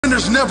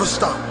Winners never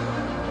stop.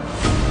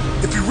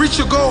 If you reach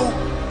your goal,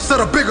 set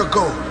a bigger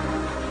goal.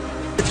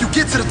 If you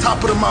get to the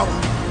top of the mountain,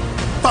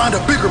 find a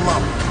bigger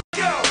mountain.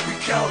 We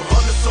count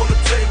hundreds on the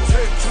table,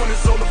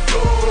 20s on the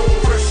floor.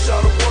 Fresh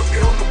out of work,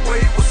 on the way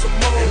with some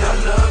more. And I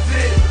love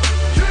it.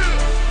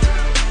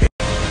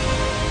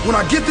 When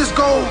I get this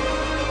goal,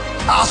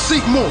 I'll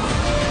seek more.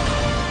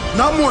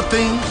 Not more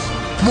things,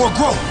 more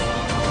growth.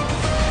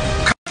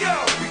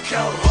 We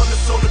count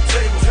hundreds on the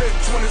table,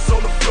 20s on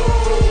the floor.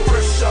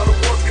 Fresh out of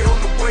work, on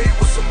the way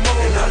with some more.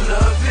 And I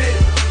love it.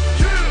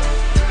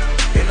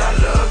 And I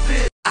love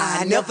it.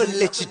 I never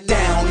let you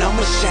down,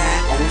 I'ma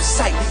shine on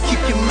sight. Keep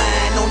your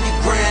mind on your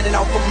grind and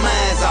off of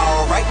mine's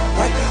alright,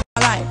 right?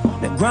 My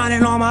life, been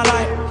grinding all my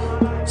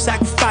life.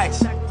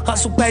 Sacrifice,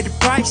 hustle paid the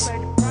price.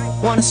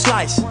 Want a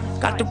slice,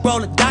 got to roll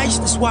the dice,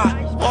 that's why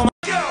all my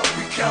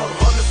We count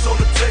hundreds on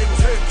the table,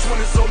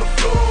 20s on the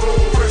floor.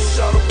 Fresh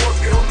out of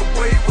work, on the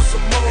way with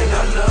some more. And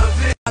I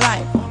love it. My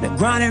life, been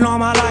grinding all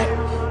my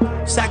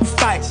life.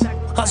 Sacrifice,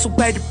 hustle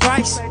paid the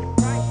price.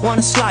 Want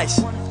a slice,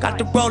 got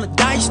to roll the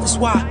dice, that's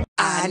why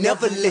I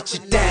never let you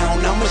down,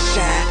 I'ma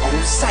shine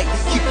on sight.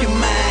 Keep your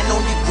mind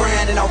on your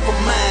grind and off of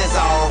mine's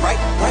alright,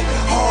 right?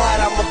 Hard,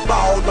 I'ma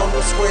ball on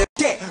the square.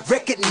 Yeah,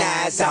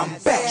 recognize I'm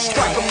back.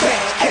 Strike a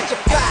match, catch a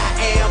fire.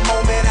 And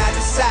moment I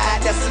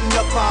decide that's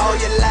enough for all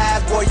your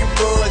lies. Boy, you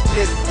bud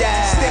just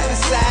died. Step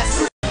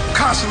aside.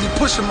 Constantly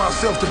pushing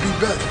myself to be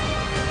better.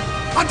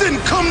 I didn't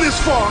come this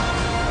far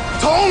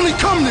to only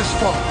come this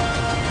far.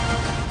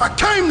 I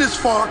came this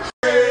far